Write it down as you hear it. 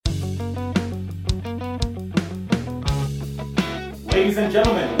Ladies and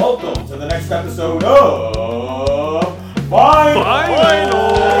gentlemen, welcome to the next episode of Final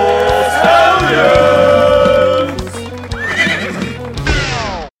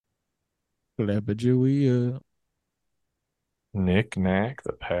Stallions! Knick Knack,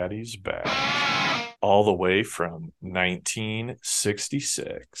 the Patty's back. All the way from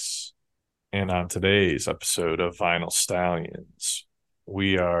 1966. And on today's episode of Vinyl Stallions,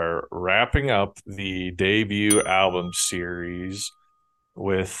 we are wrapping up the debut album series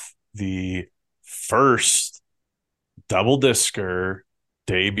with the first double discer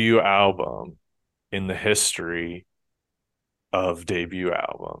debut album in the history of debut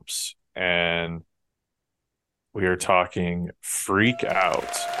albums. And we are talking Freak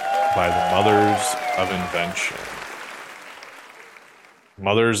Out by the Mothers of Invention.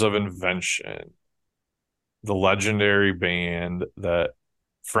 Mothers of Invention, the legendary band that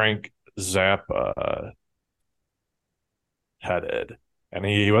Frank Zappa headed. And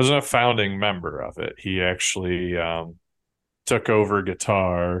he wasn't a founding member of it. He actually took over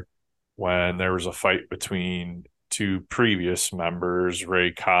guitar when there was a fight between two previous members,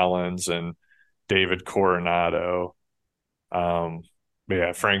 Ray Collins and David Coronado. But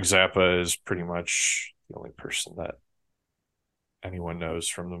yeah, Frank Zappa is pretty much the only person that anyone knows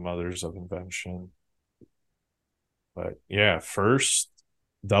from the Mothers of Invention. But yeah, first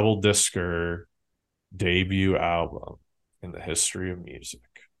double discer debut album in the history of music.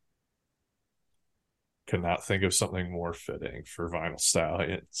 Could not think of something more fitting for Vinyl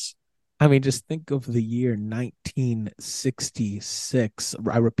Stallions. I mean, just think of the year 1966.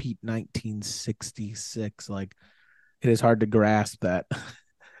 I repeat, 1966. Like, it is hard to grasp that.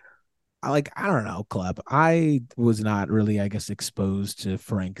 I don't know, Club. I was not really, I guess, exposed to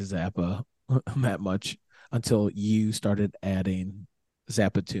Frank Zappa that much until you started adding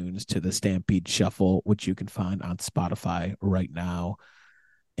Zappa tunes to the Stampede Shuffle, which you can find on Spotify right now.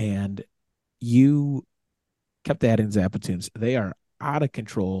 And you kept adding Zappa tunes. They are out of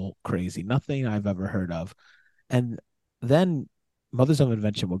control, crazy, nothing I've ever heard of. And then Mothers of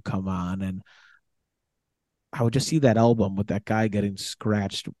Invention would come on, and I would just see that album with that guy getting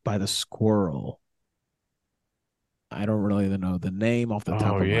scratched by the squirrel. I don't really know the name off the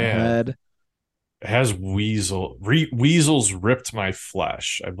top of my head. It has Weasel. Weasels Ripped My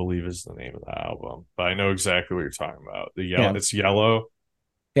Flesh, I believe is the name of the album. But I know exactly what you're talking about. The yellow, It's yellow.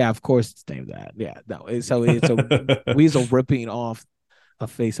 Yeah, of course it's named that. Yeah, no. So it's a weasel ripping off a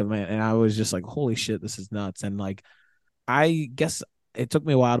face of man, and I was just like, "Holy shit, this is nuts!" And like, I guess it took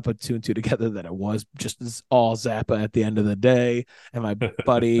me a while to put two and two together that it was just all Zappa at the end of the day. And my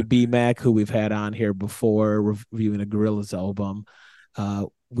buddy B Mac, who we've had on here before, reviewing a Gorillaz album,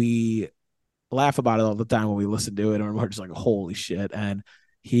 we laugh about it all the time when we listen to it, and we're just like, "Holy shit!" And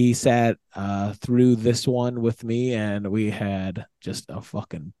he sat through this one with me, and we had just a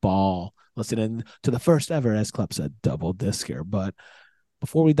fucking ball listening to the first ever, as Klepp said, double discer. But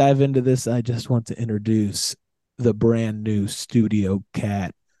before we dive into this, I just want to introduce the brand new studio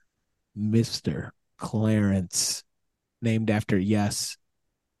cat, Mr. Clarence, named after, yes,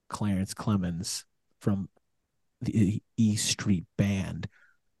 Clarence Clemens from the E Street Band,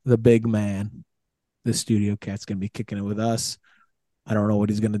 the big man. The studio cat's going to be kicking it with us. I don't know what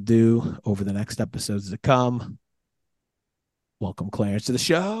he's going to do over the next episodes to come. Welcome, Clarence, to the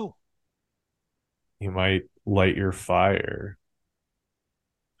show. You might light your fire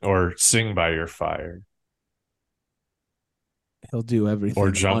or sing by your fire. He'll do everything.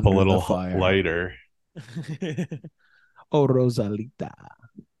 Or jump a little lighter. Oh, Rosalita.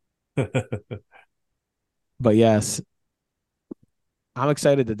 But yes, I'm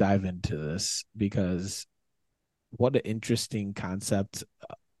excited to dive into this because what an interesting concept.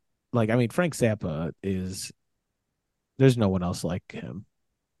 Like, I mean, Frank Zappa there's no one else like him.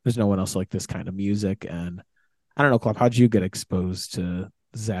 There's no one else like this kind of music. And I don't know, Club, how'd you get exposed to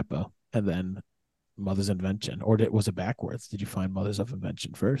Zappa and then Mothers of Invention? Or was it backwards? Did you find Mothers of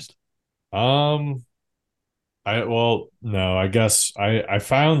Invention first? No, I guess I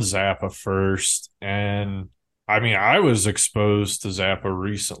found Zappa first, and I mean, I was exposed to Zappa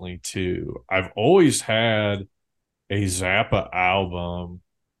recently too. I've always had a Zappa album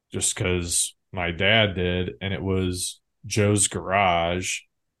just because my dad did, and it was Joe's Garage,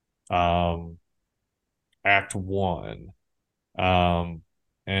 Act 1. And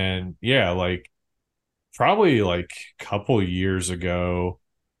yeah, like probably like a couple years ago,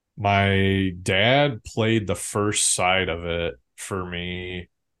 my dad played the first side of it for me.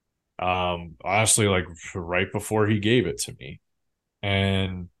 Honestly, like right before he gave it to me.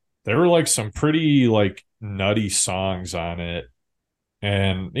 And there were like some pretty like nutty songs on it.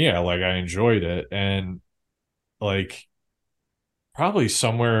 And yeah, like I enjoyed it. And like probably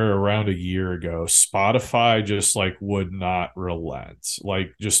somewhere around a year ago, Spotify just like would not relent.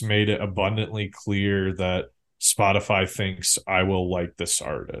 Like just made it abundantly clear that Spotify thinks I will like this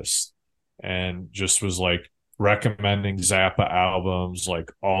artist and just was like recommending Zappa albums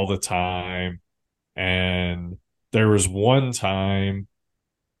like all the time. And there was one time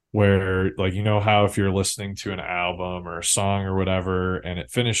where like you know how if you're listening to an album or a song or whatever and it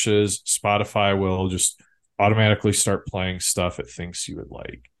finishes, Spotify will just automatically start playing stuff it thinks you would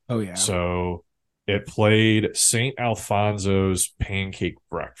like. Oh yeah. So it played St. Alfonso's Pancake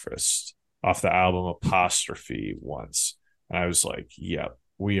Breakfast off the album Apostrophe once, and I was like, yep,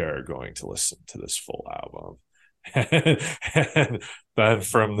 we are going to listen to this full album. And then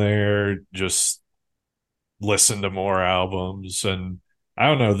from there just listen to more albums. And I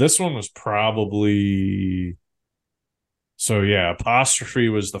don't know, this one was probably, so yeah, Apostrophe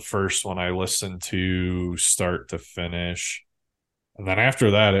was the first one I listened to start to finish. And then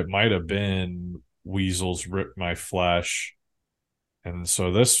after that it might have been Weasel's Rip My Flesh. And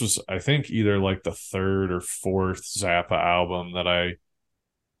so this was, I think, either like the third or fourth Zappa album that I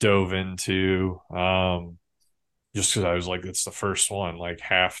dove into. Just because I was like, it's the first one, like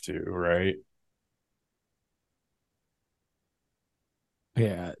have to, right?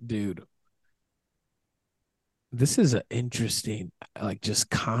 Yeah, dude. This is an interesting, like, just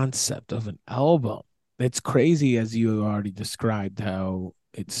concept of an album. It's crazy, as you already described, how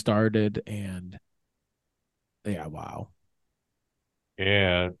it started, and yeah, wow.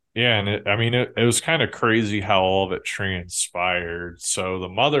 Yeah, yeah, and I mean, it was kind of crazy how all of it transpired. So the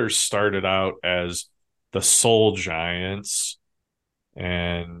Mothers started out as the Soul Giants,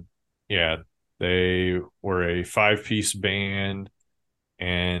 and yeah, they were a five-piece band,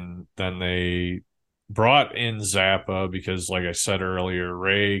 and then they brought in Zappa because, like I said earlier,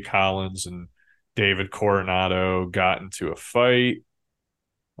 Ray Collins and David Coronado got into a fight.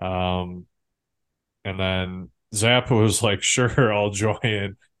 Um, and then Zappa was like, sure, I'll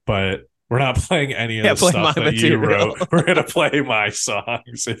join, but we're not playing any of Yeah, the play my stuff that you material. wrote. We're going to play my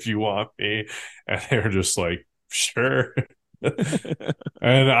songs if you want me. And they were just like, sure.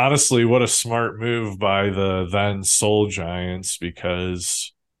 And honestly, what a smart move by the then Soul Giants,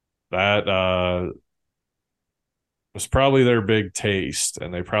 because that was probably their big taste,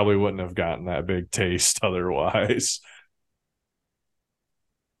 and they probably wouldn't have gotten that big taste otherwise.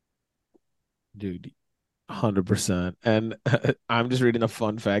 Dude, 100%. And I'm just reading a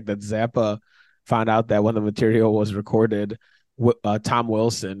fun fact that Zappa found out that when the material was recorded, Tom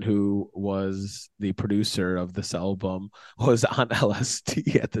Wilson, who was the producer of this album, was on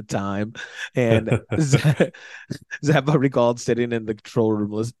LSD at the time. And Zappa recalled sitting in the control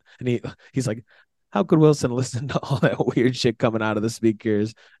room, and he's like, how could Wilson listen to all that weird shit coming out of the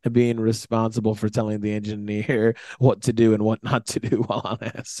speakers and being responsible for telling the engineer what to do and what not to do while on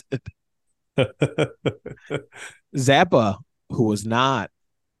acid? Zappa, who was not.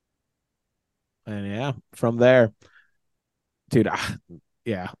 And yeah, from there, dude,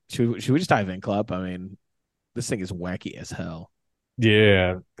 yeah. Should we just dive in, Club? I mean, this thing is wacky as hell.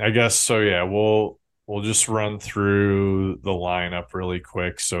 Yeah, I guess so. Yeah, we'll just run through the lineup really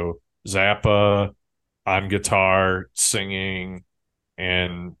quick. So Zappa on guitar, singing,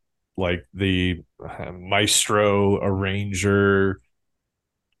 and like the maestro, arranger,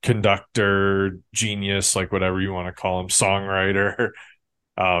 conductor, genius, like whatever you want to call him, songwriter.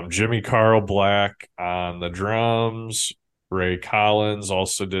 Jimmy Carl Black on the drums. Ray Collins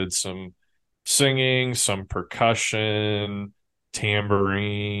also did some singing, some percussion,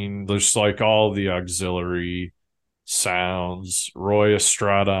 tambourine, just like all the auxiliary sounds. Roy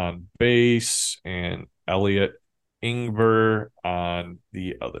Estrada on bass and Elliot Ingber on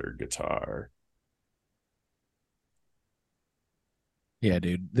the other guitar. Yeah,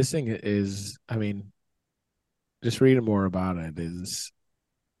 dude. This thing is, I mean, just reading more about it is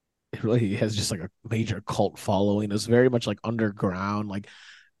it really has just like a major cult following. It's very much like underground. Like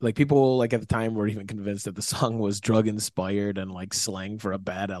people like at the time were even convinced that the song was drug inspired and like slang for a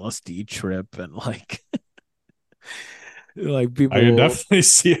bad LSD trip and like I can people. definitely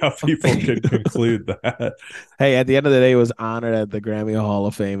see how people could conclude that. Hey, at the end of the day, it was honored at the Grammy Hall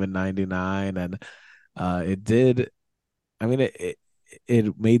of Fame in '99, and it did. I mean,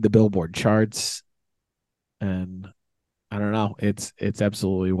 it made the Billboard charts, and I don't know. It's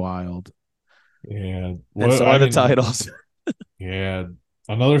absolutely wild. Yeah. And What so I are the mean, titles. yeah.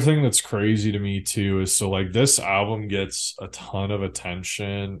 Another thing that's crazy to me too is so like this album gets a ton of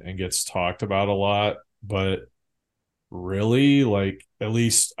attention and gets talked about a lot, but really, like, at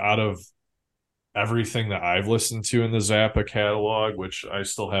least out of everything that I've listened to in the Zappa catalog, which I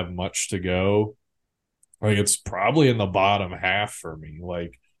still have much to go, Like it's probably in the bottom half for me.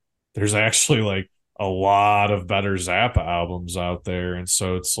 Like there's actually like a lot of better Zappa albums out there. And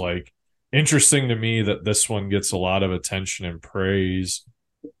so it's like interesting to me that this one gets a lot of attention and praise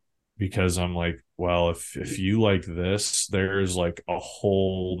because I'm like, well, if you like this, there's like a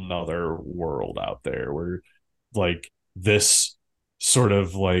whole nother world out there where like this sort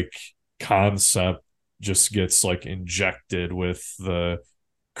of like concept just gets like injected with the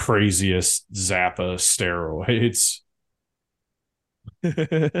craziest Zappa steroids.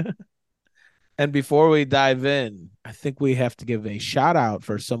 And before we dive in, I think we have to give a shout out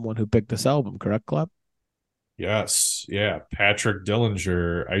for someone who picked this album, correct, Club? Yes. Yeah. Patrick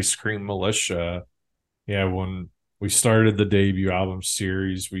Dillinger, Ice Cream Militia. Yeah. When we started the debut album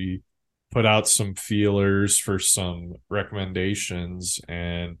series, we put out some feelers for some recommendations,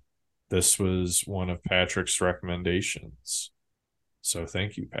 and this was one of Patrick's recommendations. So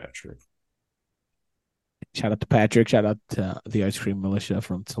thank you, Patrick. Shout out to Patrick. Shout out to the Ice Cream Militia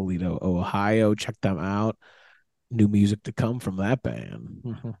from Toledo, Ohio. Check them out. New music to come from that band.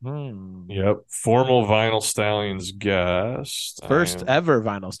 Yep. Formal Vinyl Stallions guest. First ever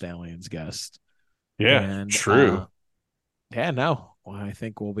Vinyl Stallions guest. Yeah, And true. yeah, no. Well, I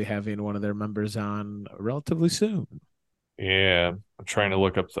think we'll be having one of their members on relatively soon. Yeah. I'm trying to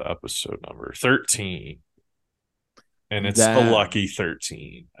look up the episode number 13. And it's the Damn. lucky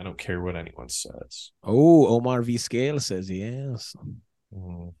 13. I don't care what anyone says. Oh, Omar V. Scale says yes.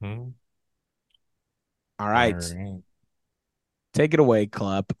 Mm-hmm. All right. All right. Take it away,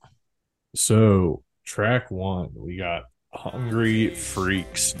 Club. So, track one, we got Hungry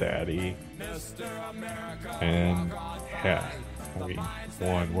Freaks Daddy. And yeah, I mean,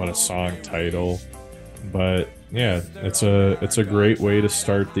 one, what a song title. But yeah, it's a great way to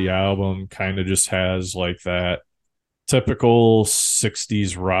start the album. Kind of just has like that typical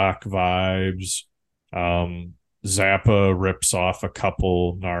 60s rock vibes. Zappa rips off a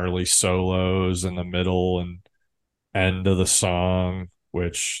couple gnarly solos in the middle and end of the song,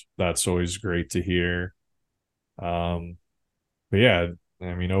 which that's always great to hear. But yeah,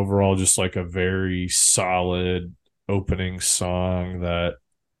 I mean, overall, just like a very solid opening song that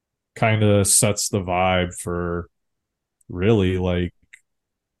kind of sets the vibe for really like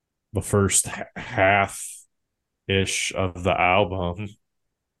the first half ish of the album.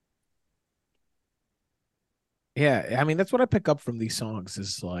 Yeah, I mean that's what I pick up from these songs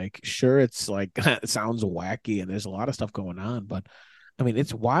is like sure it's like it sounds wacky and there's a lot of stuff going on, but I mean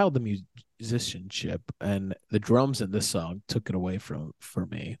it's wild the musicianship and the drums in this song took it away from for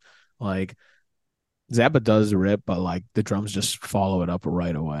me. Like Zappa does rip, but like the drums just follow it up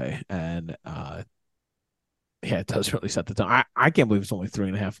right away. And yeah, it does really set the tone. I can't believe it's only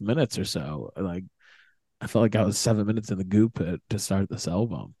 3.5 minutes or so. Like I felt like I was 7 minutes in the goop to start this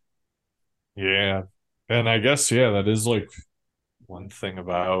album. Yeah. And I guess, yeah, that is like one thing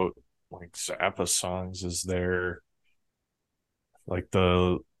about like Zappa songs is they're like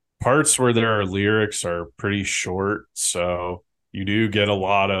the parts where there are lyrics are pretty short. So you do get a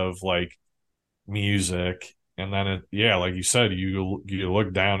lot of like music. And then it, yeah, like you said, you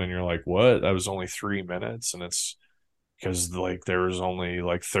look down and you're like, what? That was only 3 minutes. And it's because like there was only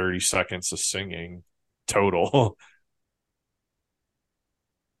like 30 seconds of singing total.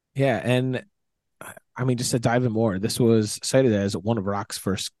 Yeah, and I mean just to dive in more, this was cited as one of rock's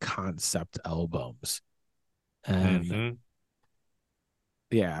first concept albums. And Mm-hmm.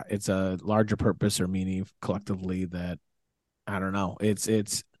 yeah, it's a larger purpose or meaning collectively that I don't know. It's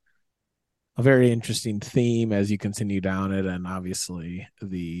a very interesting theme as you continue down it, and obviously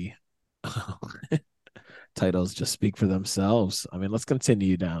the titles just speak for themselves. I mean, let's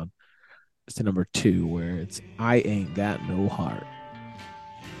continue down to number 2, where it's I Ain't Got No Heart.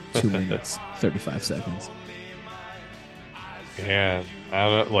 2 minutes, 35 seconds. Yeah,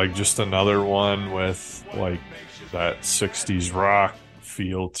 like just another one with like that 60s rock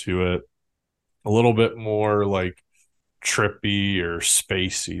feel to it. A little bit more like trippy or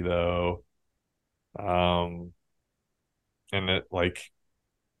spacey though. And it like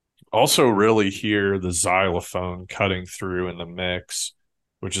also really hear the xylophone cutting through in the mix,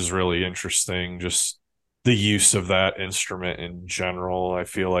 which is really interesting. Just the use of that instrument in general. I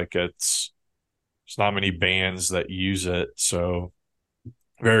feel like there's not many bands that use it, so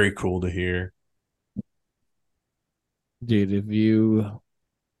very cool to hear. Dude, if you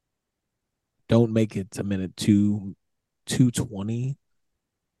don't make it to minute 220,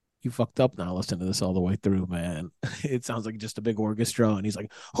 you fucked up now listening to this all the way through, man. It sounds like just a big orchestra, and he's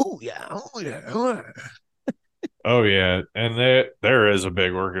like, oh yeah, oh yeah. Oh, yeah. Oh yeah, and there is a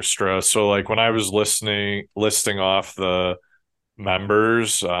big orchestra. So like when I was listing off the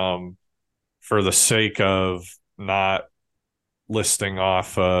members, for the sake of not listing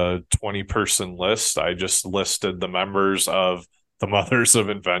off a 20-person list, I just listed the members of the Mothers of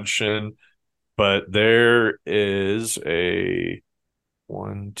Invention. But there is a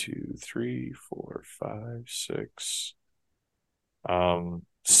one, two, three, four, five, six,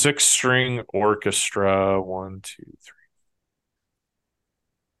 6-string orchestra, one, two, three,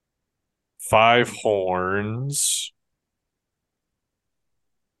 five horns.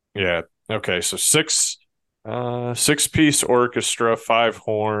 Yeah. Okay. So six-piece orchestra, five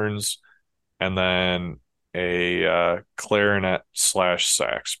horns, and then a clarinet slash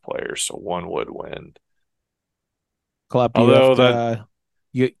sax player. So one woodwind. Club, Although that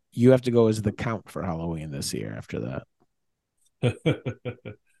you have to go as the count for Halloween this year after that.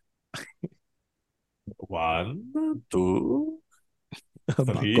 one, two,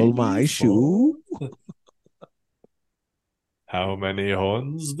 Buckle my three, four. shoe. How many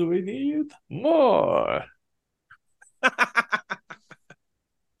horns do we need? More.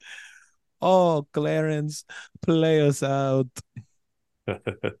 Oh, Clarence, play us out.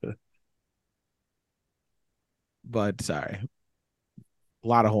 But sorry, a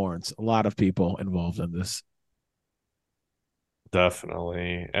lot of horns, a lot of people involved in this.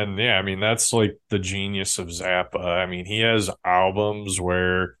 Definitely. And yeah, I mean, that's like the genius of Zappa. I mean, he has albums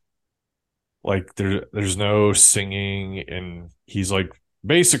where like there's no singing and he's like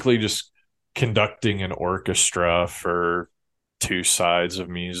basically just conducting an orchestra for two sides of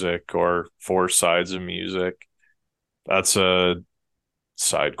music or four sides of music. That's a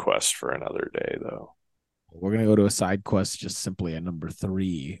side quest for another day, though. We're gonna go to a side quest just simply at number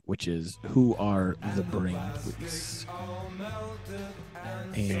 3, which is who are the Brain Police?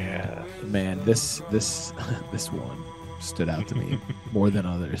 And Yeah. man, this this one stood out to me more than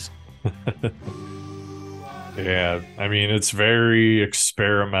others. Yeah, I mean, it's very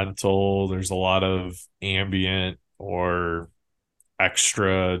experimental. There's a lot of ambient or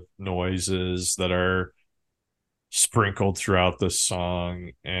extra noises that are sprinkled throughout the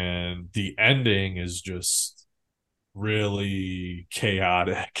song, and the ending is just really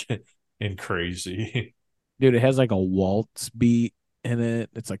chaotic and crazy. Dude, it has like a waltz beat in it.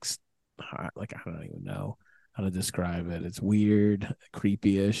 It's like I don't even know how to describe it. It's weird,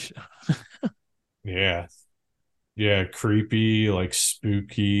 creepy-ish. Yeah. Yeah, creepy, like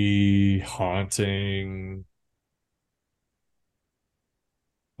spooky, haunting.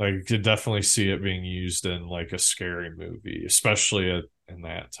 Like you could definitely see it being used in like a scary movie, especially in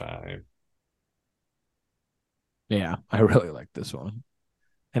that time. Yeah, I really like this one.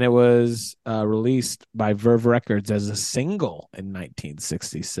 And it was released by Verve Records as a single in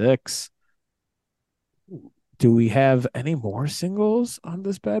 1966. Do we have any more singles on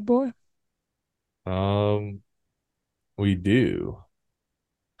this bad boy? Um, we do.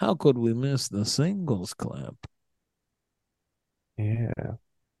 How could we miss the singles, Clamp? Yeah.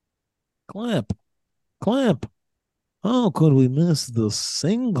 Clamp, Clamp. How could we miss the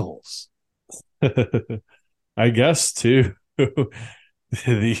singles? I guess too.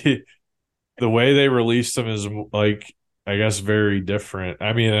 the the way they released them is like I guess very different.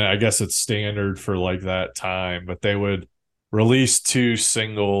 I mean, I guess it's standard for like that time, but they would release two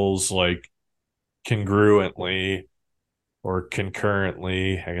singles like congruently or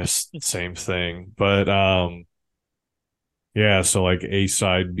concurrently, I guess same thing. But yeah, so like A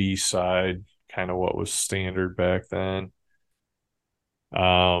side, B side, kind of what was standard back then.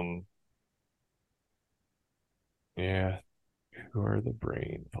 Um yeah, who are the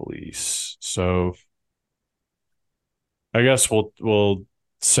Brain Police? So I guess we'll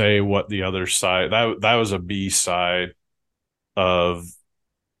say what the other side that was a B side of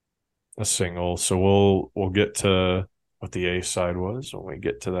a single. So we'll get to what the A side was when we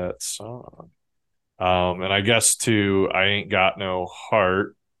get to that song. And I guess too, I Ain't Got No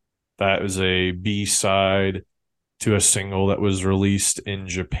Heart. That was a B side to a single that was released in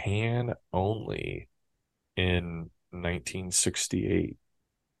Japan only in 1968.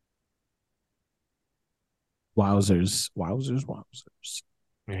 Wowzers, wowzers, wowzers.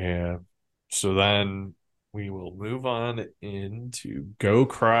 Yeah. So then we will move on into Go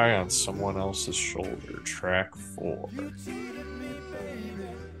Cry on Someone Else's Shoulder, track 4.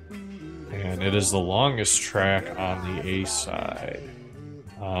 And it is the longest track on the A side.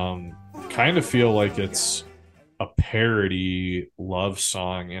 Kind of feel like it's a parody love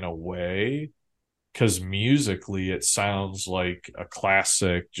song in a way, because musically it sounds like a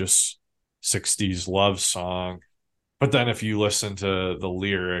classic, just 60s love song. But then if you listen to the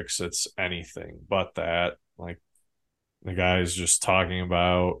lyrics, it's anything but that. Like the guy's just talking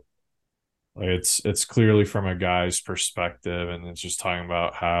about like it's clearly from a guy's perspective, and it's just talking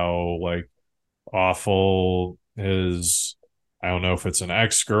about how like awful his, I don't know if it's an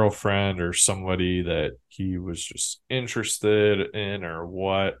ex-girlfriend or somebody that he was just interested in or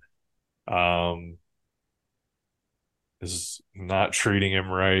what, um is not treating him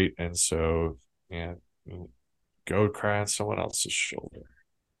right. And so, yeah, go cry on someone else's shoulder.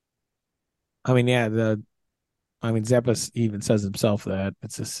 I mean, yeah, Zappa even says himself that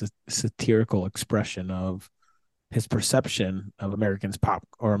it's a satirical expression of his perception of America's pop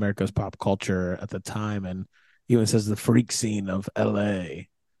culture at the time, and even says the freak scene of L.A.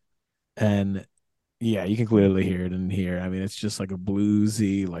 And yeah, you can clearly hear it in here. I mean, it's just like a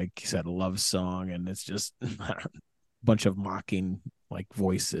bluesy, like you said, love song, and it's just a bunch of mocking like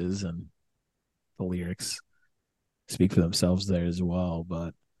voices, and the lyrics speak for themselves there as well.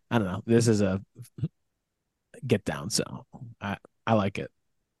 But I don't know. This is a get down song. I like it.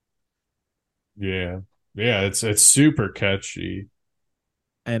 Yeah. Yeah, it's super catchy.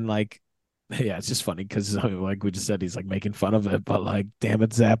 And like, yeah, it's just funny because like we just said, he's like making fun of it, but like, damn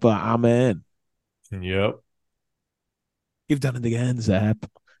it, Zappa, I'm in. Yep. You've done it again, Zapp.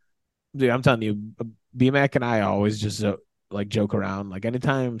 Dude, I'm telling you, BMAC and I always just like joke around. Like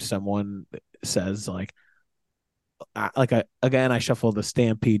anytime someone says like, again, I shuffle the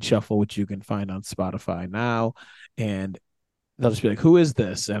Stampede Shuffle, which you can find on Spotify now, and they'll just be like, "Who is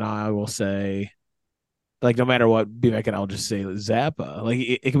this?" And I will say, like, no matter what, BMAC and I'll just say Zappa. Like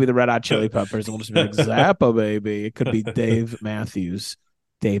it could be the Red Hot Chili Peppers, and we'll just be like Zappa, baby. It could be Dave Matthews.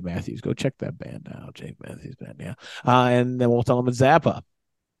 Dave Matthews, go check that band out. Dave Matthews Band, yeah. And then we'll tell them it's Zappa.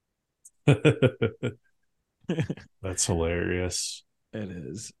 That's hilarious. It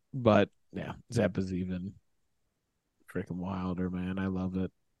is. But yeah, Zappa's even freaking wilder, man. I love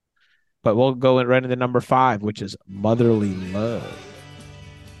it. But we'll go right into number 5, which is Motherly Love.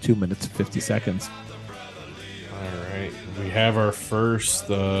 2 minutes, 50 seconds. All right. We have our first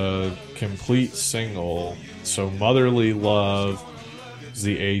complete single. So Motherly Love is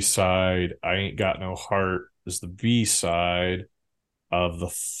the A side. I Ain't Got No Heart is the B side of the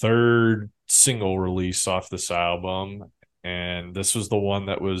third single release off this album. And this was the one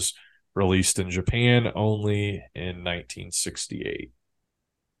that was released in Japan only in 1968.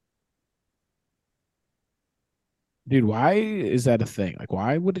 Dude, why is that a thing? Like,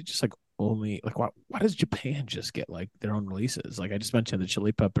 why would it just like only like why does Japan just get like their own releases? Like I just mentioned the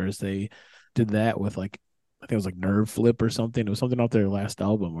Chili Peppers, they did that with like I think it was like Nerve Flip or something. It was something off their last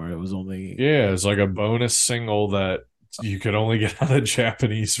album where it was only Yeah, it's like a bonus single that you could only get on a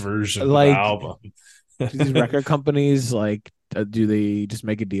Japanese version of the like album. do these record companies like do they just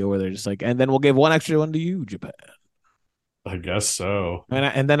make a deal where they're just like, and then we'll give one extra one to you, Japan. I guess so.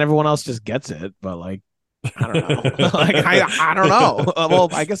 And then everyone else just gets it, but like I don't know. Like I don't know. Well,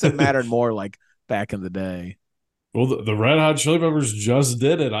 I guess it mattered more like back in the day. Well, the Red Hot Chili Peppers just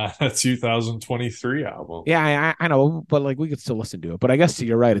did it on a 2023 album. Yeah, I know, but like we could still listen to it. But I guess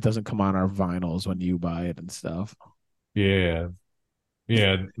you're right; it doesn't come on our vinyls when you buy it and stuff. Yeah.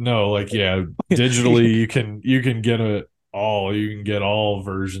 Yeah, no, like yeah, digitally you can get it all. You can get all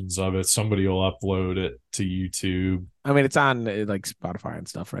versions of it. Somebody will upload it to YouTube. I mean, it's on like Spotify and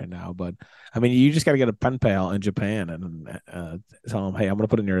stuff right now. But I mean, you just got to get a pen pal in Japan and tell them, "Hey, I'm gonna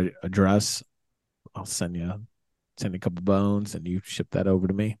put in your address. I'll send you a couple bones, and you ship that over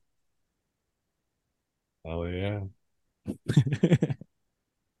to me." Oh yeah.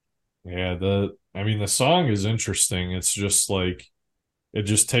 Yeah, the song is interesting. It's just like it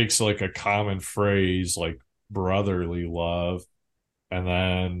just takes like a common phrase like brotherly love and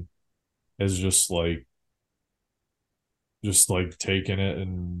then is just like taking it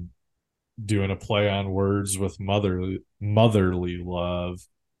and doing a play on words with motherly love,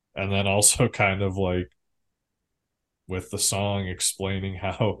 and then also kind of like with the song explaining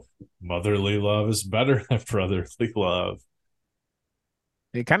how motherly love is better than brotherly love.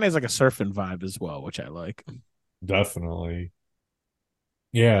 It kind of is like a surfing vibe as well, which I like. Definitely.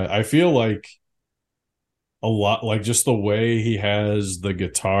 Yeah, I feel like a lot, like just the way he has the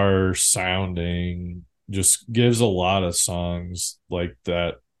guitar sounding just gives a lot of songs like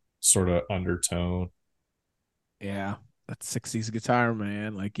that sort of undertone. Yeah, that '60s guitar,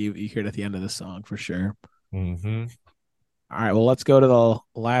 man. Like you hear it at the end of the song for sure. Hmm. All right, well, let's go to the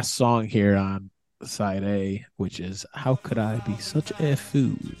last song here on side A, which is "How Could I Be Such a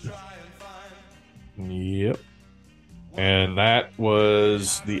Fool." Yep. And that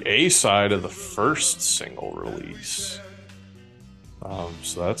was the A side of the first single release.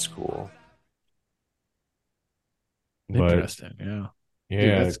 So that's cool. But Interesting, yeah, dude,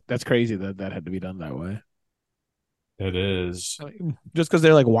 yeah, that's crazy that that had to be done that way. it is. I mean, just because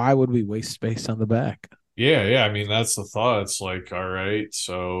they're like, why would we waste space on the back? Yeah, yeah. I mean, that's the thought. It's like, all right,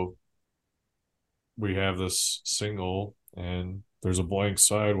 so we have this single and there's a blank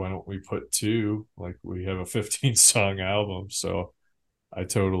side. Why don't we put two? Like we have a 15 song album. So I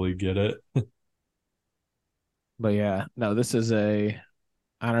totally get it. But yeah, no, this is I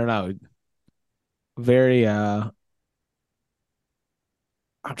don't know, very I'm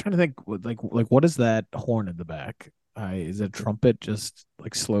trying to think like what is that horn in the back? Is it trumpet just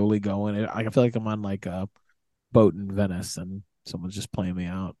like slowly going? I feel like I'm on like a boat in Venice and someone's just playing me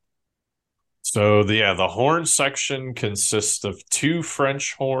out. So the horn section consists of two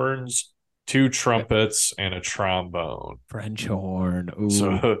French horns, two Yeah. trumpets, and a trombone. French horn. Ooh.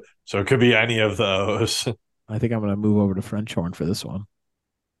 So it could be any of those. I think I'm gonna move over to French horn for this one.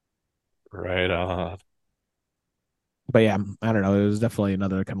 Right on. But yeah, I don't know. It was definitely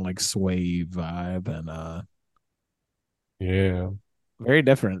another kind of like sway vibe and Yeah. very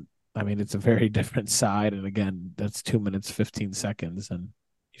different. I mean, it's a very different side, and again, that's 2 minutes 15 seconds, and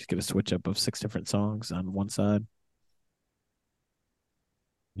you just get a switch up of six different songs on one side.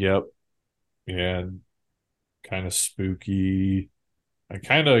 Yep. Yeah. Kind of spooky. I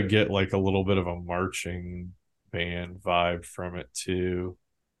kind of get like a little bit of a marching band vibe from it too.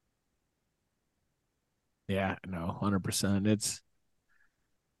 Yeah, no, 100%.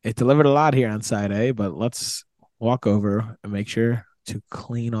 It delivered a lot here on side A, but let's walk over and make sure to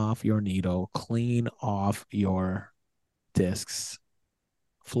clean off your needle, clean off your discs,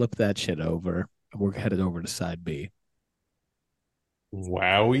 flip that shit over, and we're headed over to side B.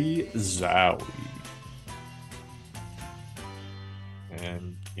 Wowie zowie.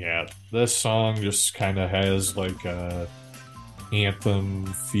 And yeah, this song just kind of has like a anthem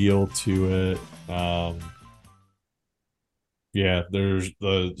feel to it. Yeah, there's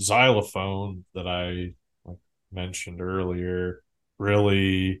the xylophone that I mentioned earlier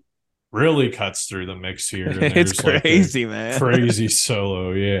really really cuts through the mix here, and It's there's like a crazy, man. crazy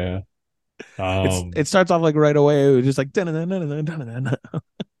solo. Yeah. It starts off like right away. It was just like dun-dun-dun-dun-dun-dun-dun.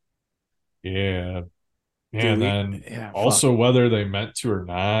 Yeah. Yeah, and Dude, then yeah, fuck. also whether they meant to or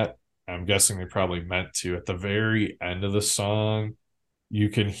not, I'm guessing they probably meant to. At the very end of the song, you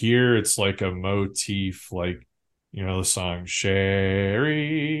can hear it's like a motif, like the song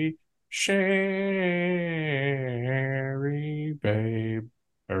Sherry, Sherry, babe.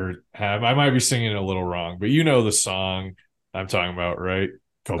 Or I might be singing it a little wrong, but you know the song I'm talking about, right?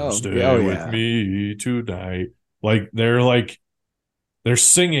 Come Oh yeah, oh stay with yeah. me tonight. Like they're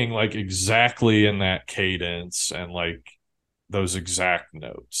singing like exactly in that cadence and like those exact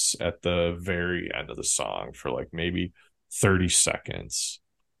notes at the very end of the song for like maybe 30 seconds.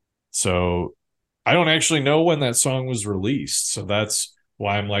 So I don't actually know when that song was released. So that's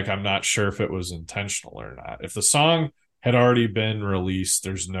why I'm not sure if it was intentional or not. If the song had already been released,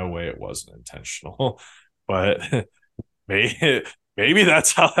 there's no way it wasn't intentional. But maybe maybe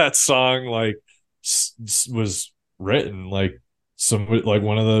that's how that song like was written. Like like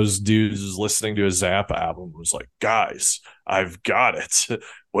one of those dudes was listening to a Zappa album, was like, guys, I've got it.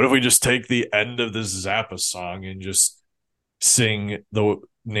 What if we just take the end of this Zappa song and just sing the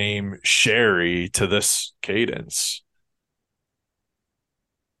name Sherry to this cadence?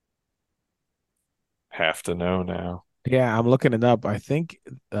 Have to know now. Yeah, I'm looking it up. I think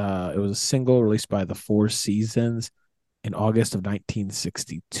it was a single released by the Four Seasons in August of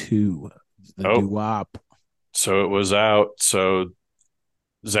 1962. The Oh, doo-wop. so it was out. So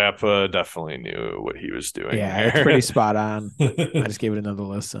Zappa definitely knew what he was doing Yeah, it's pretty there. spot on. I just gave it another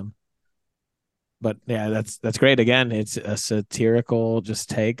listen. But yeah, that's great. Again, it's a satirical just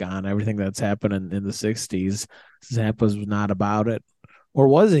take on everything that's happening in the 60s. Zappa's not about it. Or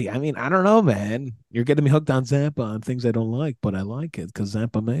was he? I mean, I don't know, man. You're getting me hooked on Zappa on things I don't like, but I like it because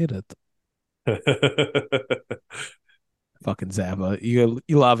Zappa made it. Fucking Zappa. You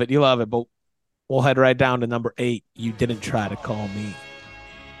love it. You love it. But we'll head right down to number 8. You didn't try to call me.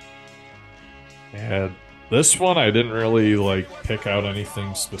 Yeah, this one I didn't really like pick out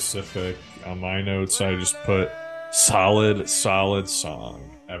anything specific on my notes. I just put solid, solid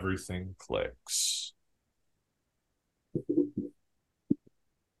song. Everything clicks.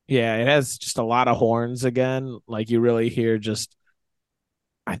 Yeah, it has just a lot of horns again. Like you really hear just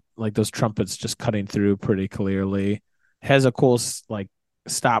like those trumpets just cutting through pretty clearly. Has a cool like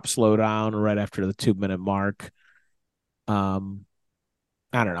stop slow down right after the 2 minute mark. Um,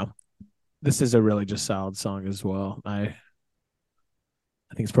 I don't know. This is a really just solid song as well. I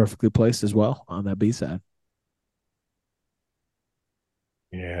think it's perfectly placed as well on that B side.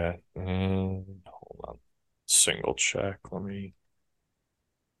 Yeah. Hold on. Single check. Let me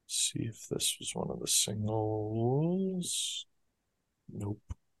see if this was one of the singles. Nope.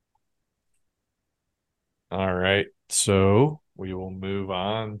 All right. So we will move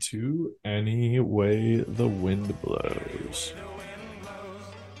on to Any Way the Wind Blows.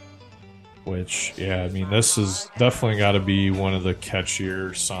 Which, yeah, I mean, this is definitely got to be one of the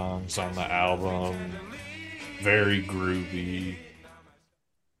catchier songs on the album. Very groovy.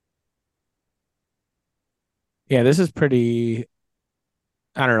 Yeah, this is pretty.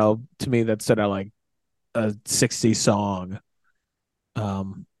 I don't know. To me, that's sort of like a 60s song.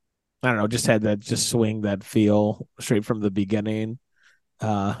 I don't know. Just had that just swing, that feel straight from the beginning.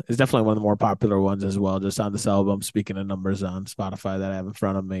 It's definitely one of the more popular ones as well. Just on this album. Speaking of numbers on Spotify that I have in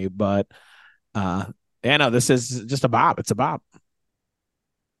front of me, but uh, yeah, no, this is just a bop. It's a bop.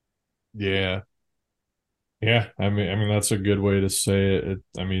 Yeah. Yeah, I mean that's a good way to say it.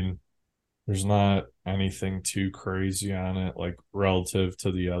 I mean, there's not anything too crazy on it, like relative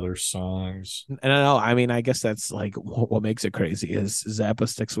to the other songs. And I know, I mean, I guess that's like what makes it crazy is Zappa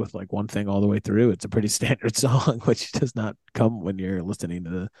sticks with like one thing all the way through. It's a pretty standard song, which does not come when you're listening to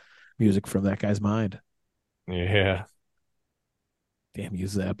the music from that guy's mind. Yeah. Damn you,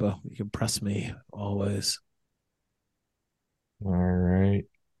 Zappa. You impress me always. All right.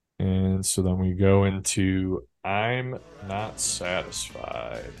 And so then we go into I'm Not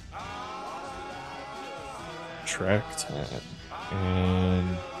Satisfied. Track 10.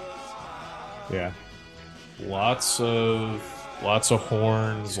 And yeah, lots of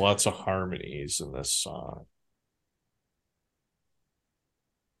horns, lots of harmonies in this song.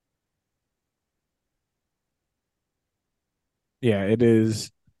 Yeah, it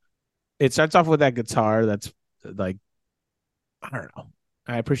is. It starts off with that guitar that's like, I don't know.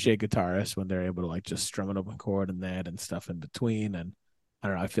 I appreciate guitarists when they're able to like just strum an open chord and that and stuff in between. And I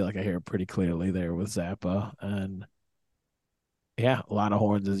don't know. I feel like I hear it pretty clearly there with Zappa. And yeah, a lot of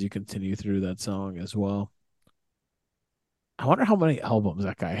horns as you continue through that song as well. I wonder how many albums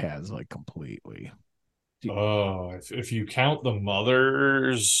that guy has, like completely. Oh, if you count the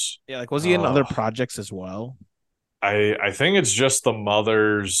mothers, Yeah, like was he in other oh, projects as well? I think it's just the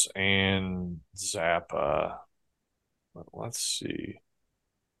mothers and Zappa. But let's see.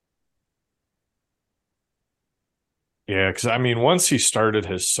 Yeah, because I mean, once he started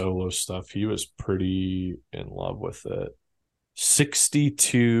his solo stuff, he was pretty in love with it.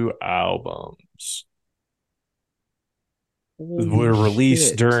 62 albums Holy were released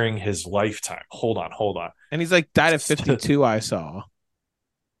shit. during his lifetime. Hold on. And he's like died at 52, I saw.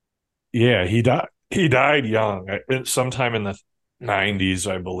 Yeah, he died young, sometime in the 90s,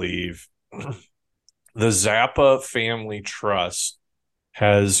 I believe. The Zappa Family Trust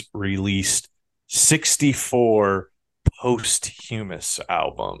has released 64 posthumous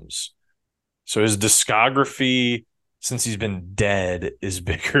albums. So his discography, since he's been dead, is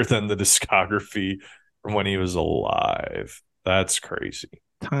bigger than the discography from when he was alive. That's crazy.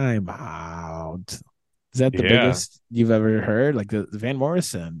 Time out. Is that the Yeah. biggest you've ever heard? Like the Van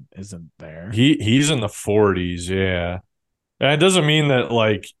Morrison isn't there. He's in the 40s, yeah. And it doesn't mean that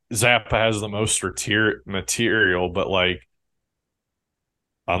like Zappa has the most material, but like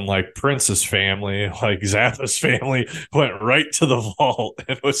unlike Prince's family, like Zappa's family went right to the vault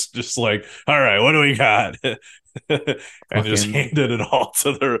and was just like, all right, what do we got? And just Fucking handed it all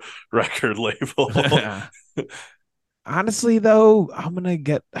to the record label. honestly though, I'm gonna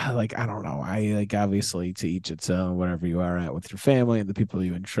get like I don't know. I like obviously to each its own, whatever you are at with your family and the people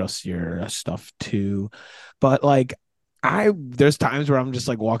you entrust your stuff to. But like I there's times where I'm just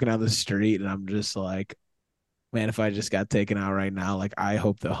like walking down the street and I'm just like, man, if I just got taken out right now, like I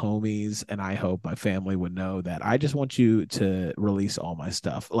hope the homies and I hope my family would know that I just want you to release all my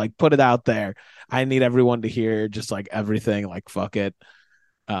stuff. Like put it out there. I need everyone to hear just like everything. Like fuck it.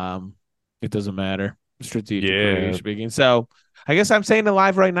 Um, it doesn't matter. Strategically Yeah, speaking. So I guess I'm saying it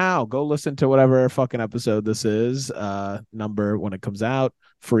live right now. Go listen to whatever fucking episode this is. Number when it comes out.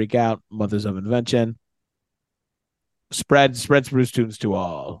 Freak out. Mothers of Invention. Spread Spruce tunes to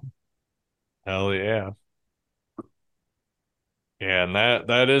all. hell yeah. Yeah, and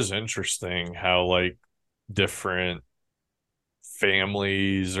that is interesting how like different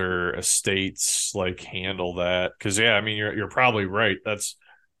families or estates like handle that. Because yeah, I mean you're probably right. That's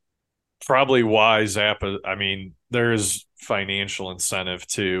probably why Zappa. I mean, there's financial incentive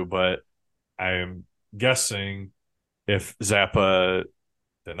too, but I'm guessing if Zappa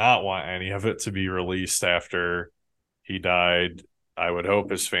did not want any of it to be released after he died, I would hope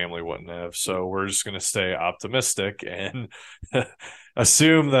his family wouldn't have. So we're just going to stay optimistic and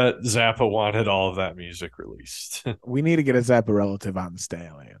assume that Zappa wanted all of that music released. We need to get a Zappa relative on the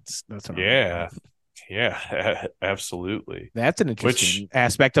Stallions. That's what I'm Yeah. thinking. Yeah, absolutely. That's an Which interesting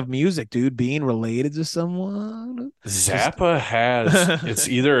aspect of music, dude. Being related to someone. Just Zappa has, it's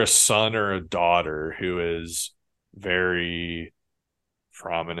either a son or a daughter who is very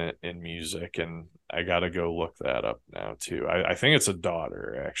prominent in music, and I gotta go look that up now too. I think it's a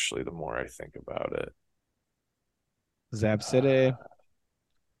daughter, actually, the more I think about it. Zap City.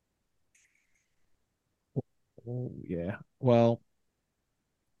 Oh, yeah. While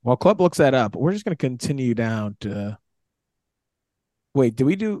Club looks that up, we're just gonna continue down to. Wait, did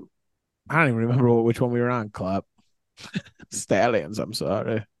we do? I don't even remember which one we were on. Club Stallions. I'm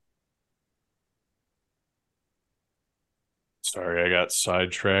sorry. Sorry, I got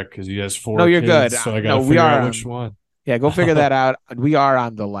sidetracked because he has No, four you're good. kids, so I No, gotta we figure are out which on. one. Yeah, go figure that out. We are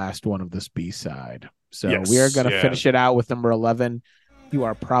on the last one of this B side. So we are Yes, going to yeah. finish it out with number 11. You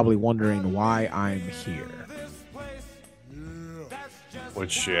are probably wondering why I'm here.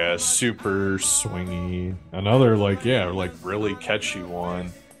 Which, yeah, super swingy. Another, like, yeah, like really catchy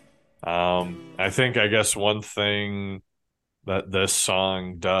one. I think, I guess one thing that this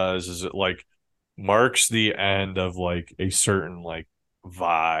song does is it like marks the end of like a certain like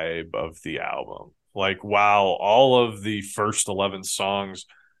vibe of the album. Like, while all of the first 11 songs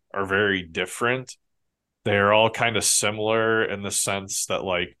are very different, they're all kind of similar in the sense that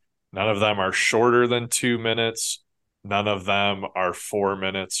like none of them are shorter than 2 minutes, none of them are 4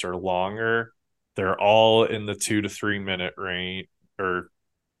 minutes or longer. They're all in the 2 to 3 minute range, or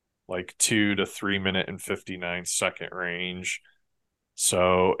like 2 to 3 minute and 59 second range.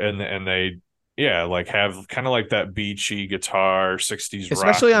 So and they, yeah, like have kind of like that beachy guitar 60s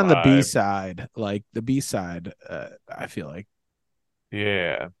rock Especially on the B vibe. side. Like the B side, I feel like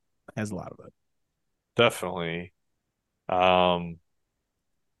Yeah, has a lot of it. definitely. Um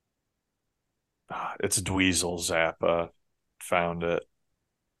it's Dweezil Zappa. Found it.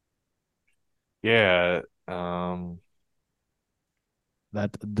 Yeah.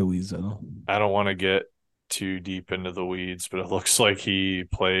 That the weasel. I don't want to get too deep into the weeds, but it looks like he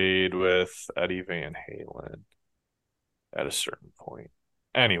played with Eddie Van Halen at a certain point.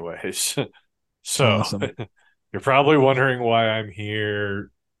 Anyways, so Awesome. you're probably wondering why I'm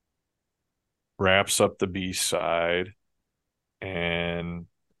here. Wraps up the B side, and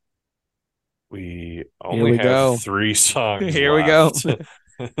we Here only we have go. three songs Here we go. left.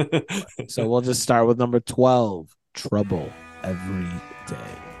 So we'll just start with number 12, Trouble Every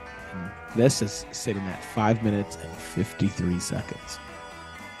Day. And this is sitting at 5 minutes and 53 seconds.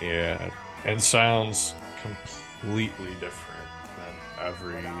 Yeah, and sounds completely different than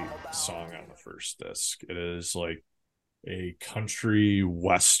every song on the first disc. It is like a country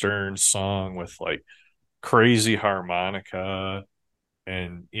western song with like crazy harmonica.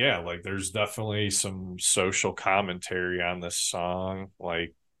 And yeah, like there's definitely some social commentary on this song.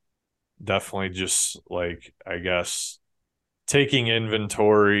 Like, definitely just like, I guess, taking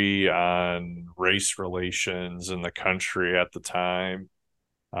inventory on race relations in the country at the time.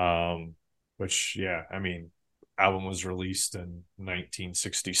 Um, which, yeah, I mean, album was released in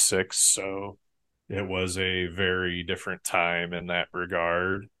 1966, so it was a very different time in that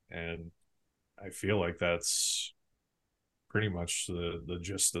regard. And I feel like that's pretty much the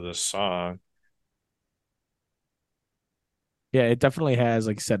gist of this song. Yeah, it definitely has,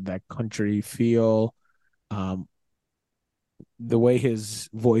 like I said, that country feel. Um, the way his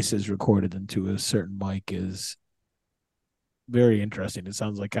voice is recorded into a certain mic is very interesting. It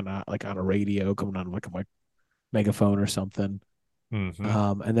sounds like kind of like on a radio coming on like a megaphone or something. Hmm.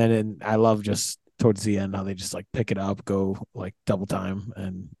 And then I love just towards the end how they just like pick it up, go like double time,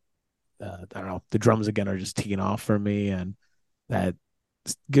 and I don't know, the drums again are just teeing off for me, and that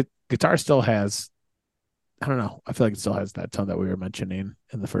guitar still has, I don't know, I feel like it still has that tone that we were mentioning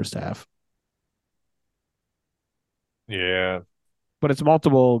in the first half, Yeah, but it's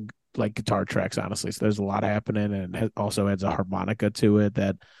multiple like guitar tracks honestly. So there's a lot happening, and it also adds a harmonica to it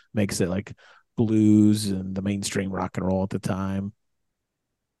that makes it like blues and the mainstream rock and roll at the time.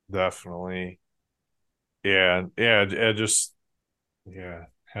 definitely. Yeah, yeah, it just, yeah,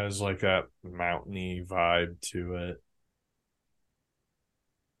 has like that mountainy vibe to it.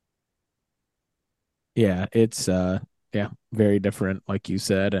 Yeah, it's yeah, very different like you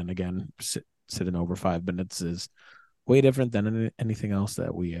said, and again, sitting over 5 minutes is way different than anything else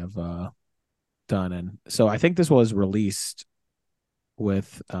that we have done. And so I think this was released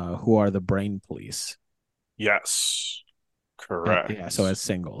with Who Are the Brain Police. Yes, Yeah, so correct. as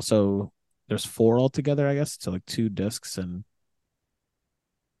single. So there's four altogether, I guess. So like two discs and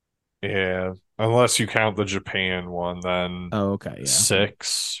Yeah, unless you count the Japan one, then oh, okay, yeah.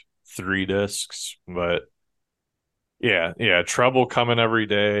 six, 3 discs. But yeah, yeah, Trouble Coming Every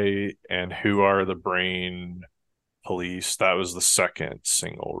Day and Who Are the Brain Police, that was the second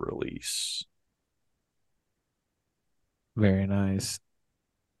single release. Very nice.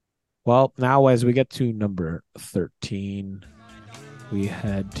 Well, now as we get to number 13, we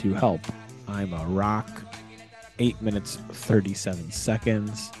head to Help. I'm a Rock. 8 minutes, 37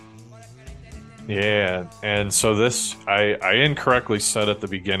 seconds. Yeah, and so this I incorrectly said at the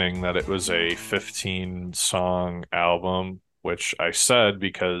beginning that it was a 15 song album, which I said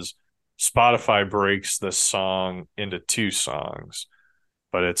because Spotify breaks this song into two songs,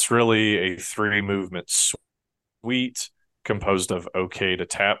 but it's really a three movement suite composed of Okay to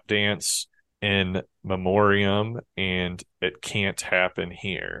Tap Dance, In Memoriam, and It Can't Happen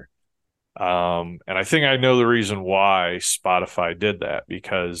Here. And I think I know the reason why Spotify did that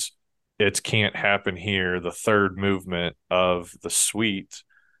because it can't happen here. The third movement of the suite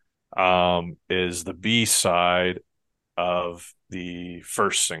is the B side of the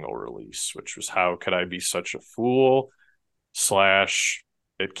first single release, which was How Could I Be Such a Fool slash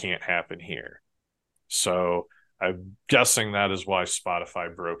It Can't Happen Here. So I'm guessing that is why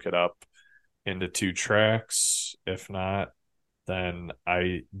Spotify broke it up into two tracks. If not, then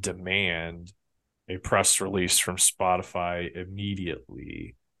I demand a press release from Spotify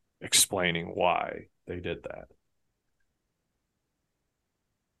immediately explaining why they did that.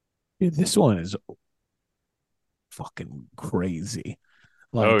 Dude, this one is fucking crazy.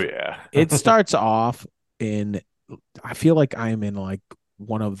 Oh Like yeah. it starts off in I feel like I'm in like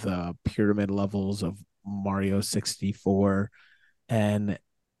one of the pyramid levels of Mario 64. And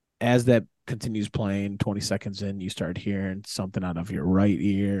as that continues playing, 20 seconds in, you start hearing something out of your right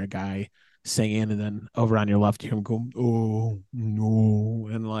ear, a guy singing, and then over on your left, you hear him go, oh no.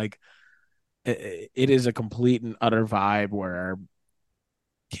 And like it is a complete and utter vibe where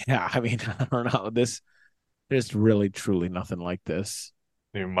yeah, I mean, I don't know. There's really truly nothing like this.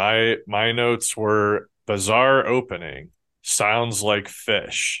 My notes were bizarre opening, sounds like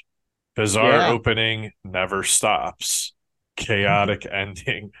fish. Bizarre Yeah. opening never stops. Chaotic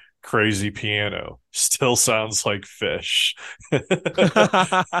ending, crazy piano. Still sounds like fish.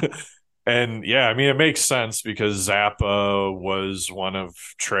 And yeah, I mean, it makes sense because Zappa was one of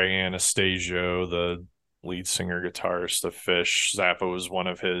Trey Anastasio, the lead singer guitarist of Fish. Zappa was one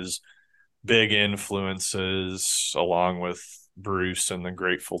of his big influences, along with Bruce and the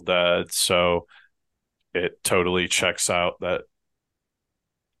Grateful Dead. So it totally checks out that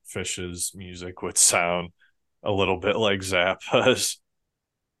Fish's music would sound a little bit like Zappa's.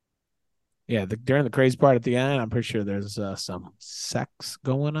 Yeah, during the crazy part at the end, I'm pretty sure there's some sex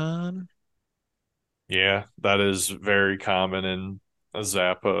going on. Yeah, that is very common in a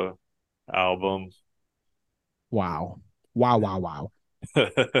Zappa album. Wow. Wow, wow, wow.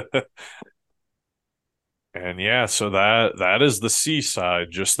 And yeah, so that is the C side,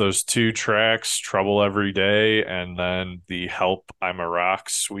 just those two tracks, Trouble Every Day, and then the Help I'm a Rock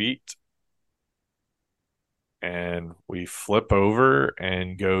suite. And we flip over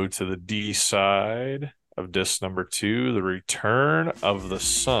and go to the D side of disc number two, The Return of the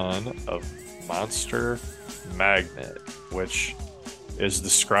Son of Monster Magnet, which is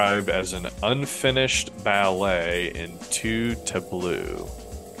described as an unfinished ballet in two tableaux.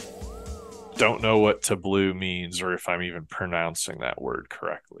 Don't know what tableau means or if I'm even pronouncing that word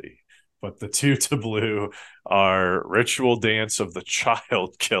correctly. But the two tableaux are Ritual Dance of the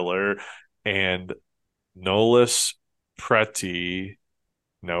Child Killer and Nolus Preti,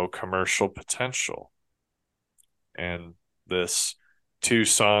 No Commercial Potential. And this two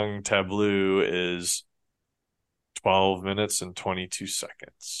song tableau is 12 minutes and 22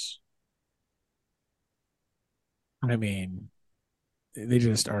 seconds. I mean, they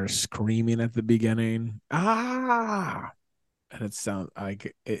just are screaming at the beginning. Ah, and it sounds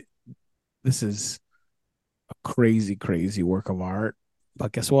like it. This is a crazy, crazy work of art.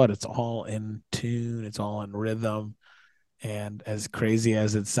 But guess what? It's all in tune. It's all in rhythm. And as crazy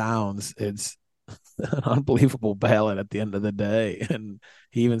as it sounds, it's an unbelievable ballad at the end of the day. And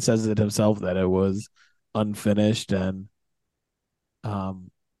he even says it himself that it was unfinished. And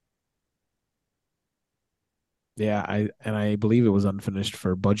um, yeah, I believe it was unfinished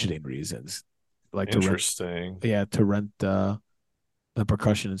for budgeting reasons, like to rent. Interesting. Yeah, to rent the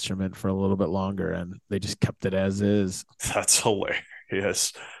percussion instrument for a little bit longer, and they just kept it as is. That's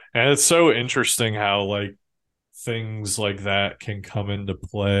hilarious. And it's so interesting how like things like that can come into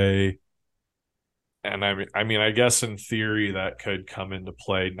play. And I guess in theory that could come into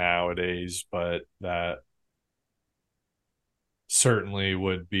play nowadays, but that certainly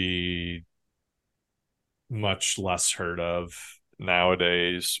would be much less heard of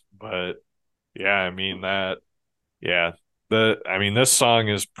nowadays. But yeah, I mean that yeah. This song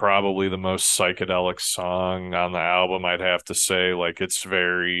is probably the most psychedelic song on the album, I'd have to say. Like it's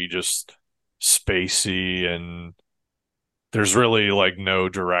very just spacey and there's really like no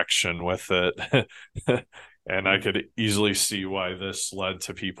direction with it. And I Mm. could easily see why this led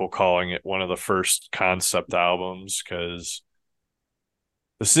to people calling it one of the first concept albums, because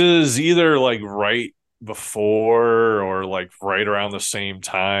this is either like right before or like right around the same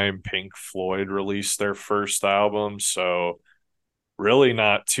time Pink Floyd released their first album. So really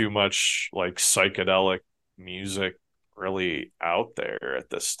not too much like psychedelic music really out there at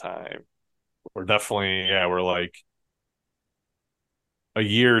this time. We're definitely, yeah, we're like a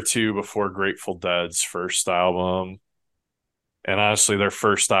year or two before Grateful Dead's first album. And honestly, their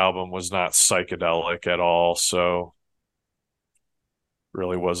first album was not psychedelic at all. So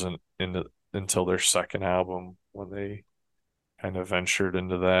really wasn't into until their second album when they kind of ventured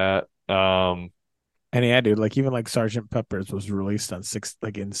into that. And yeah, dude, like even like Sergeant Pepper's was released on six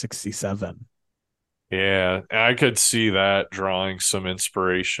like in '67. Yeah, I could see that drawing some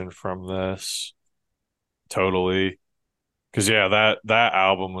inspiration from this totally. Because yeah, that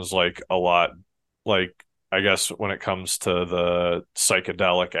album was like a lot, like I guess when it comes to the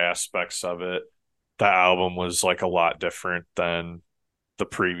psychedelic aspects of it, that album was like a lot different than the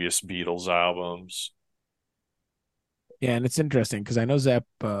previous Beatles albums. Yeah, and it's interesting because I know Zapp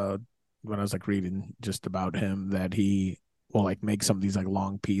when I was like reading just about him that he will like make some of these like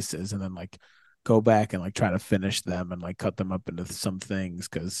long pieces and then like go back and like try to finish them and like cut them up into some things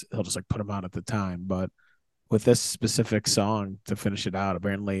because he'll just like put them out at the time. But with this specific song to finish it out,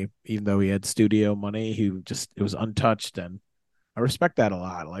 apparently, even though he had studio money, he just it was untouched, and I respect that a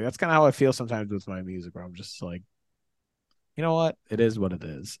lot. Like that's kind of how I feel sometimes with my music, where I'm just like, you know what, it is what it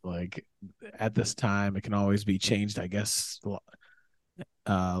is. Like at this time, it can always be changed, I guess.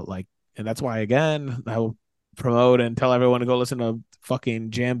 Like, and that's why again, I will promote and tell everyone to go listen to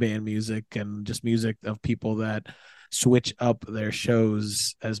fucking jam band music and just music of people that switch up their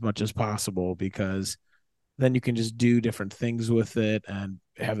shows as much as possible because then you can just do different things with it and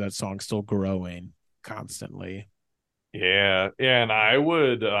have that song still growing constantly. Yeah, yeah, and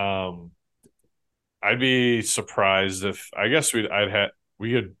I'd be surprised if I guess we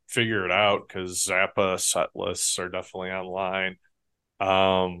could figure it out because Zappa set lists are definitely online.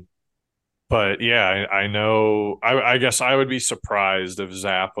 Um, but yeah, I know. I guess I would be surprised if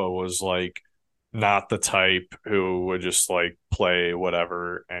Zappa was like not the type who would just like play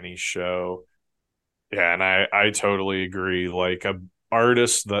whatever any show. Yeah, and I totally agree. Like a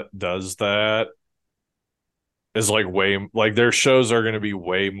artist that does that is like way like their shows are going to be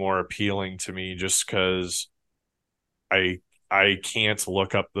way more appealing to me just because I I can't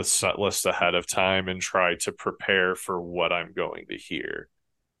look up the set list ahead of time and try to prepare for what I'm going to hear.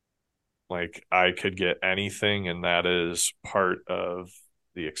 Like I could get anything, and that is part of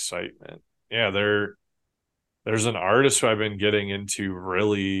the excitement. Yeah, there's an artist who I've been getting into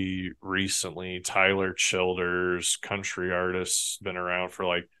really recently, Tyler Childers, country artist, been around for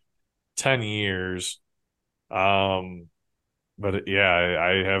like 10 years. Um, but yeah,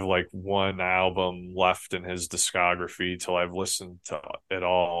 I have like one album left in his discography till I've listened to it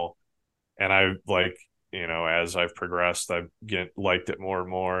all. And I like, as I've progressed, I've liked it more and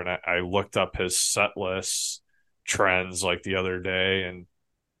more. And I looked up his set list trends like the other day, and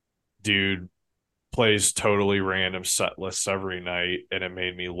dude plays totally random set lists every night, and it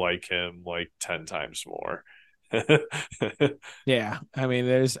made me like him like 10 times more. Yeah, I mean,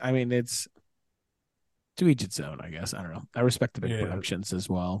 it's to each its own, I guess. I don't know. I respect the big Yeah, productions as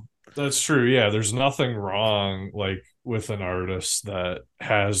well. that's true. Yeah, there's nothing wrong like with an artist that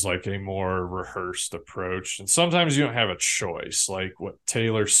has like a more rehearsed approach. And sometimes you don't have a choice. Like what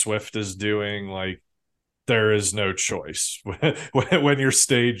Taylor Swift is doing, like there is no choice when you're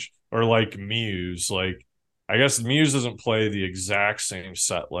stage or like Muse. Like I guess Muse doesn't play the exact same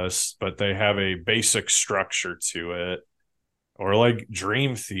set list, but they have a basic structure to it. Or like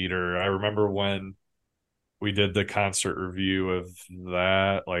Dream Theater. I remember when we did the concert review of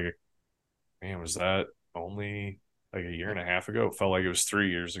that, like man, was that only like a year and a half ago? It felt like it was 3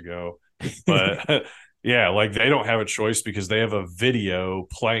 years ago. But yeah, like they don't have a choice because they have a video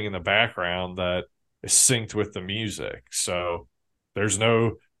playing in the background that is synced with the music. So they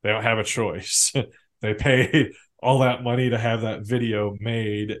don't have a choice. They pay all that money to have that video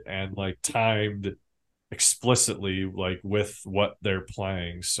made and like timed explicitly, like with what they're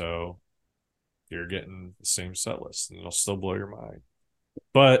playing. So you're getting the same set list and it'll still blow your mind.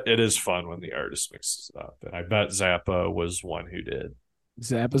 But it is fun when the artist mixes it up. And I bet Zappa was one who did.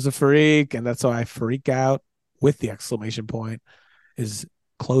 Zappa's a freak, and that's why I freak out with the exclamation point is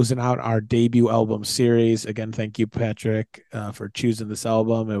closing out our debut album series. Again, thank you, Patrick, for choosing this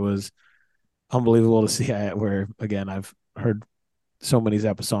album. It was unbelievable to see where, again, I've heard so many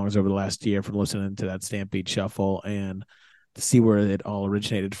Zappa songs over the last year from listening to that Stampede Shuffle. And to see where it all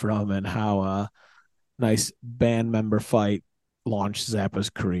originated from and how a nice band member fight launched Zappa's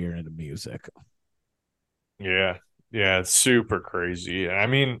career into music. Yeah. Yeah, it's super crazy. I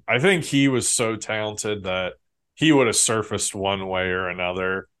mean, I think he was so talented that he would have surfaced one way or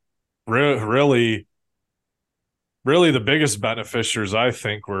another. Really, really the biggest beneficiaries I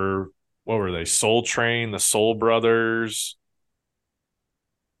think were, what were they? Soul Train, the Soul Brothers,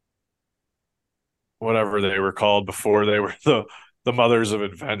 whatever they were called before they were the Mothers of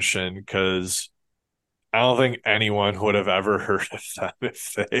Invention, because I don't think anyone would have ever heard of them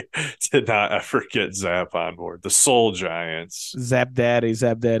if they did not ever get Zap on board. The Soul Giants. Zap Daddy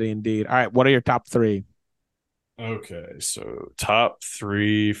indeed. All right, what are your top three? Okay, so top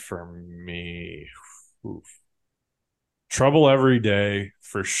three for me. Oof. Trouble Every Day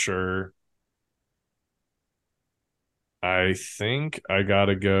for sure. I think I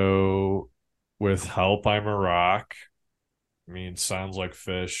gotta go with Help I'm a Rock. I mean, sounds like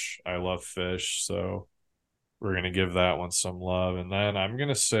Fish. I love Fish, so we're gonna give that one some love. And then I'm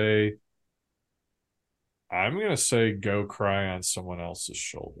gonna say Go Cry on Someone Else's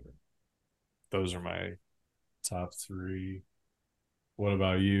Shoulder. Those are my top three. What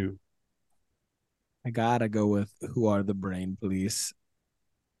about you? I gotta go with Who Are the Brain Police.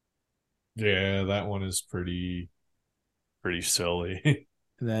 Yeah, that one is pretty silly.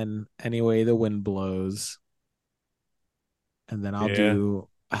 And then Anyway the Wind Blows. And then I'll Yeah. do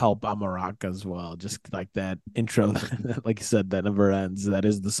Help I'm a Rock as well. Just like that intro, like you said, that never ends. That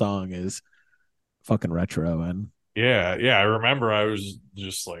is the song is fucking retro. And Yeah, yeah. I remember I was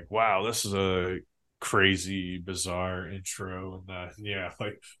just like, wow, this is a crazy, bizarre intro. And yeah,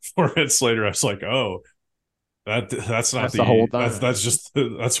 like 4 minutes later, I was like, oh, that's not that's the whole that's thing. just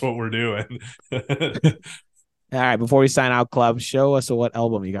that's what we're doing. All right, before we sign out, Club, show us what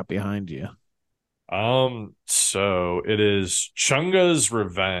album you got behind you. So it is Chunga's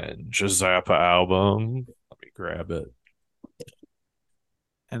Revenge, a Zappa album. Let me grab it.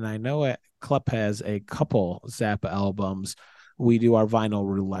 And I know Club has a couple Zappa albums. We do our vinyl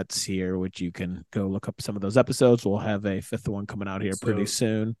roulettes here, which you can go look up some of those episodes. We'll have a fifth one coming out here pretty So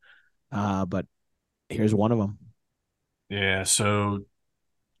soon. But here's one of them. yeah, so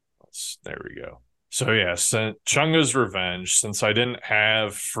there we go. So yeah, Chunga's Revenge. Since I didn't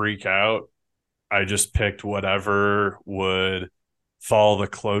have Freak Out, I just picked whatever would fall the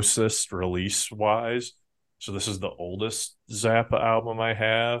closest release wise. So this is the oldest Zappa album I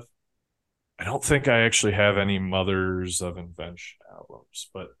have. I don't think I actually have any Mothers of Invention albums,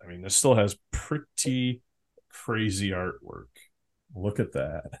 but I mean, this still has pretty crazy artwork. Look at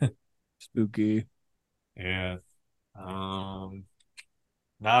that. Spooky. And not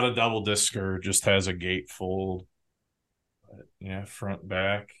a double discer, just has a gatefold. But yeah, front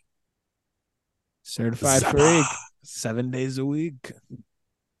back. Certified Zappa. Freak. 7 days a week.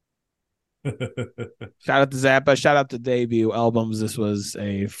 Shout out to Zappa. Shout out to debut albums. This was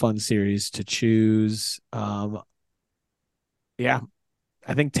a fun series to choose. Yeah, I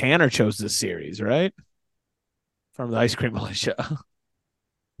think Tanner chose this series, right? From the Ice Cream Militia.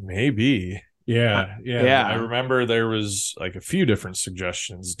 Maybe. Yeah. I Yeah, remember there was like a few different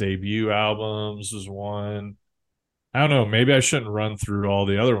suggestions. Debut albums was one. I don't know. Maybe I shouldn't run through all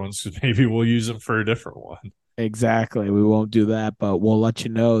the other ones because maybe we'll use them for a different one. exactly. We won't do that, but we'll let you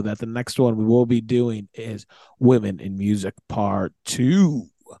know that the next one we will be doing is Women in Music Part 2.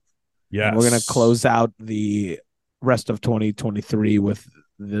 Yes. And we're going to close out the rest of 2023 with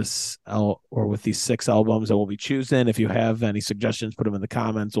this or with these 6 albums that we'll be choosing. If you have any suggestions, put them in the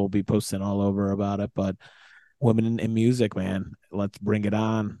comments. We'll be posting all over about it. But Women in Music, man, let's bring it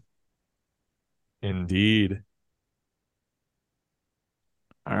on. Indeed.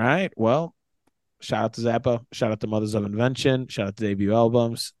 All right. Well, shout out to Zappa. Shout out to Mothers of Invention. Shout out to debut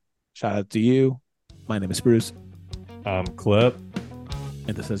albums. Shout out to you. My name is Bruce. Clip.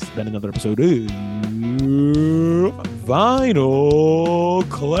 And this has been another episode of Vinyl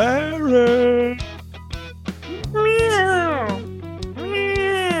Clarity.